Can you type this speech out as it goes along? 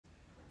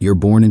You're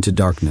born into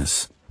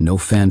darkness, no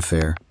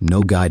fanfare,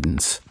 no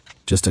guidance,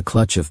 just a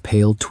clutch of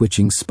pale,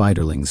 twitching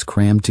spiderlings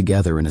crammed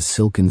together in a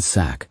silken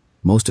sack,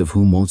 most of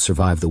whom won't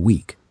survive the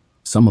week.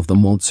 Some of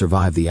them won't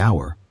survive the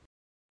hour.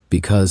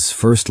 Because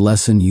first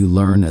lesson you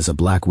learn as a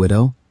black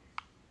widow?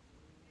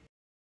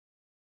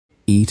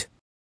 Eat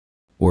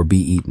or be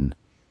eaten.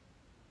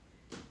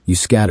 You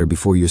scatter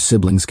before your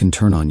siblings can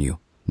turn on you.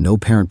 No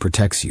parent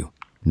protects you.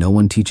 No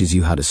one teaches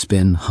you how to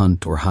spin,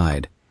 hunt, or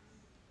hide.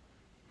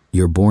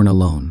 You're born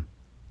alone.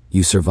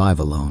 You survive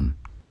alone.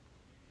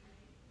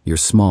 You're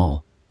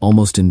small,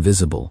 almost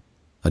invisible,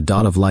 a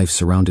dot of life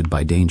surrounded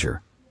by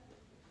danger.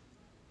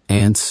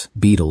 Ants,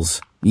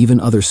 beetles, even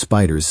other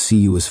spiders see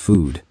you as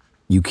food.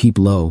 You keep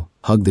low,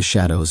 hug the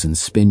shadows, and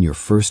spin your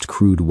first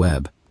crude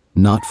web,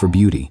 not for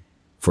beauty,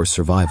 for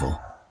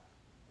survival.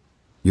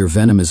 Your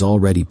venom is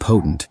already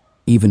potent,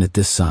 even at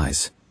this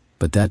size,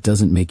 but that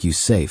doesn't make you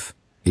safe.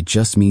 It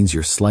just means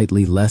you're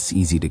slightly less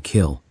easy to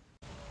kill.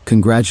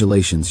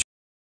 Congratulations,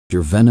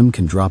 your venom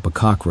can drop a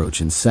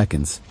cockroach in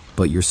seconds,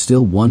 but you're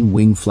still one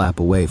wing flap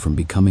away from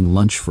becoming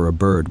lunch for a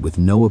bird with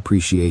no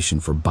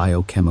appreciation for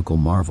biochemical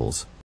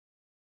marvels.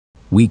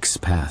 Weeks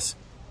pass.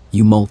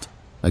 You molt,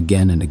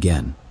 again and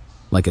again.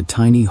 Like a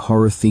tiny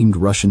horror-themed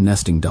Russian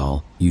nesting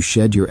doll, you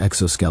shed your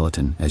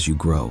exoskeleton as you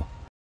grow.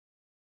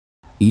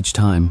 Each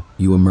time,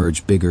 you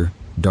emerge bigger,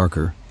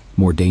 darker,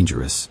 more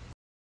dangerous.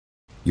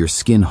 Your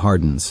skin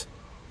hardens,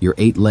 your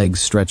 8 legs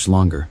stretch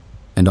longer,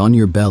 and on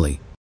your belly,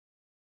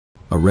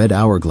 a red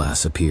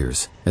hourglass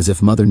appears, as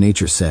if Mother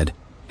Nature said,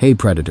 "Hey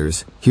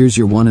predators, here's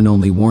your one and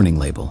only warning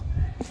label."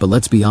 But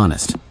let's be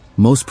honest,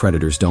 most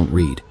predators don't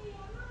read.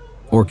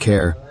 Or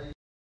care.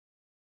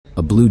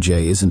 A blue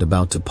jay isn't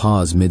about to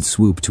pause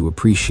mid-swoop to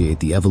appreciate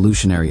the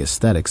evolutionary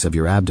aesthetics of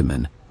your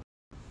abdomen.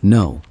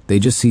 No, they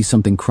just see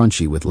something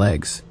crunchy with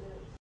legs.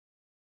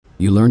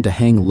 You learn to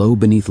hang low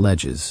beneath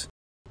ledges,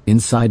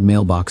 inside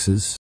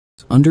mailboxes,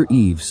 under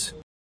eaves.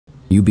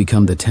 You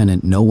become the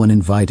tenant no one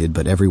invited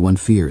but everyone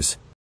fears.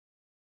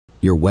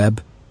 Your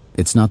web,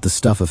 it's not the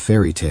stuff of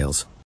fairy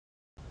tales.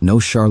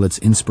 No Charlotte's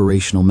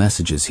inspirational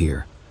messages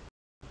here.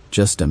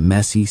 Just a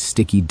messy,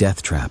 sticky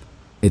death trap.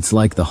 It's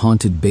like the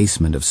haunted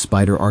basement of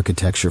spider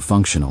architecture,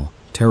 functional,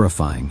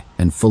 terrifying,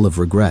 and full of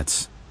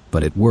regrets,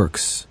 but it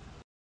works.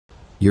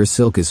 Your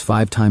silk is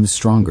 5 times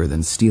stronger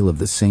than steel of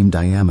the same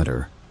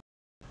diameter.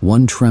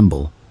 One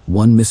tremble,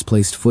 one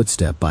misplaced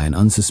footstep by an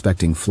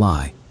unsuspecting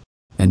fly,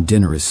 and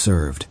dinner is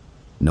served.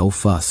 No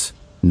fuss,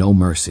 no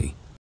mercy.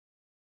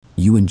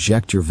 You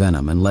inject your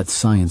venom and let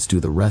science do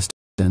the rest,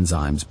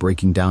 enzymes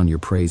breaking down your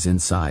prey's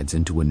insides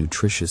into a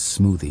nutritious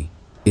smoothie.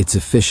 It's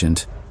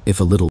efficient, if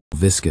a little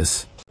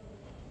viscous.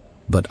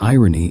 But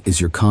irony is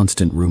your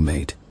constant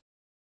roommate.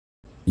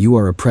 You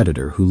are a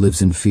predator who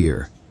lives in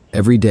fear.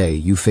 Every day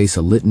you face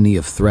a litany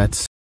of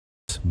threats: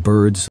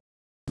 birds,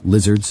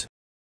 lizards,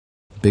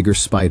 bigger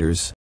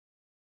spiders,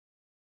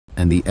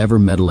 and the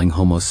ever-meddling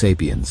Homo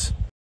sapiens.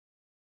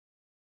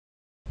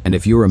 And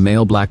if you're a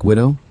male black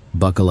widow,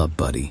 buckle up,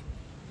 buddy.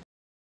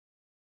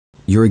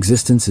 Your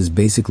existence is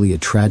basically a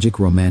tragic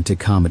romantic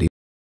comedy,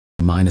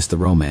 minus the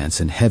romance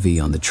and heavy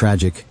on the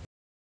tragic.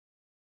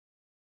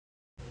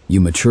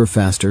 You mature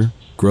faster,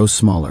 grow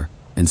smaller,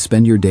 and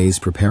spend your days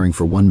preparing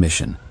for one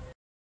mission.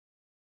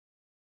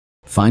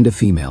 Find a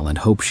female and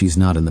hope she's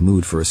not in the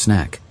mood for a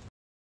snack.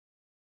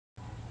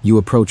 You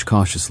approach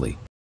cautiously,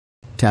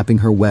 tapping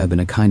her web in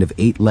a kind of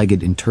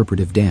 8-legged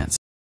interpretive dance.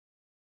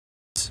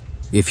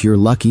 If you're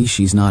lucky,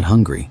 she's not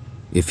hungry.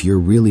 If you're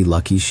really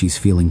lucky, she's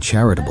feeling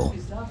charitable.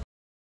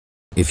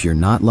 If you're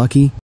not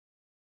lucky,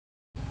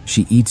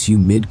 she eats you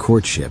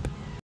mid-courtship.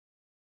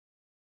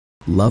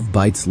 Love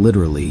bites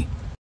literally.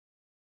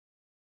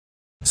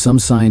 Some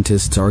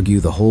scientists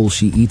argue the whole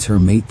she eats her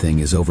mate thing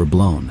is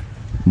overblown,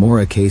 more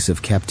a case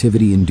of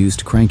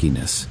captivity-induced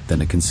crankiness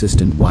than a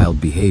consistent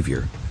wild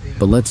behavior.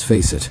 But let's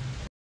face it,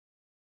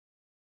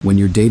 when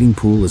your dating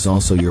pool is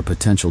also your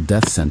potential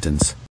death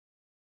sentence,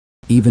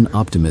 even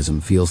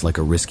optimism feels like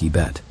a risky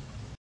bet.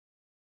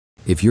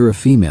 If you're a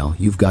female,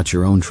 you've got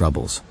your own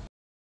troubles.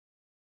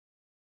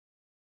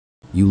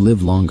 You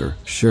live longer,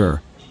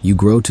 sure. You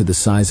grow to the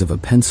size of a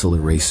pencil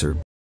eraser,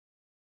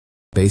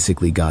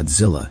 basically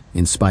Godzilla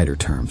in spider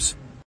terms.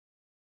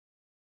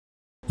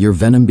 Your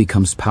venom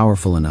becomes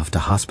powerful enough to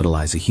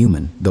hospitalize a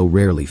human, though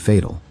rarely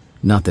fatal.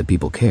 Not that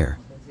people care.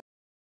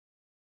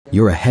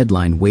 You're a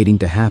headline waiting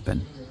to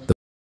happen,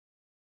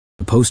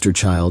 the poster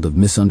child of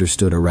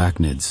misunderstood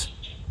arachnids.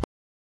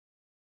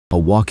 A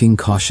walking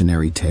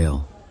cautionary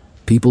tale.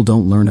 People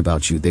don't learn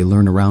about you, they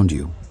learn around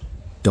you.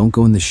 Don't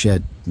go in the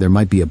shed, there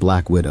might be a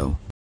black widow.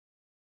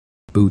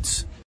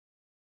 Boots,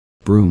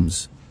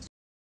 brooms,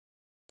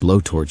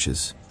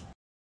 blowtorches.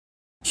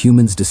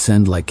 Humans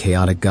descend like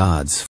chaotic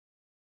gods,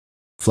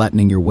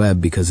 flattening your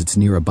web because it's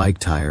near a bike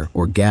tire,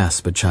 or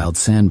gasp a child's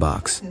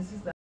sandbox.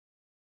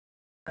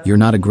 You're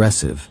not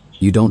aggressive,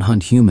 you don't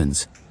hunt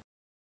humans,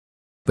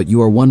 but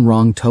you are one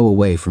wrong toe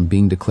away from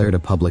being declared a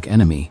public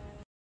enemy.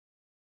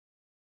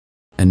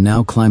 And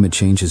now climate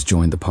change has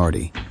joined the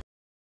party.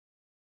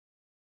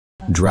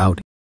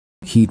 Drought,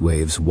 heat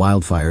waves,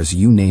 wildfires,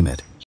 you name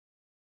it.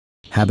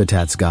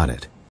 Habitat's got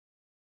it.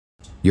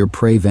 Your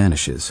prey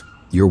vanishes.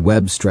 Your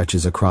web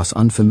stretches across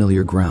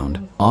unfamiliar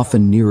ground,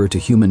 often nearer to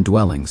human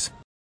dwellings.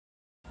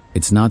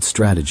 It's not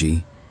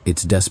strategy,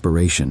 it's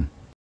desperation.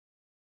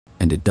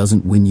 And it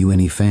doesn't win you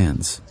any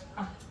fans.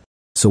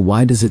 So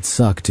why does it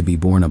suck to be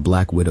born a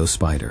black widow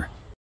spider?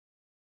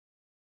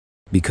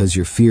 Because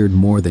you're feared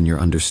more than you're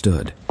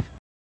understood.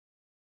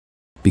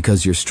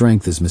 Because your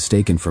strength is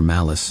mistaken for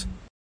malice.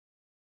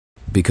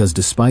 Because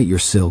despite your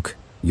silk,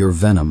 your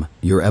venom,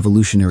 your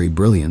evolutionary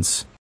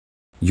brilliance,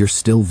 you're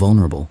still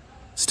vulnerable,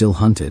 still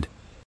hunted.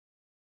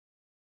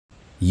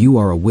 You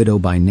are a widow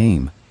by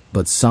name,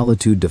 but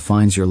solitude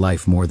defines your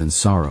life more than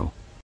sorrow.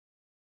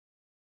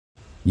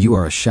 You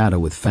are a shadow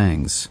with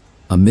fangs,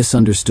 a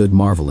misunderstood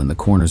marvel in the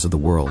corners of the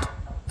world.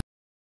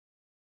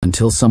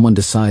 Until someone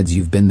decides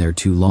you've been there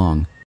too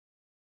long,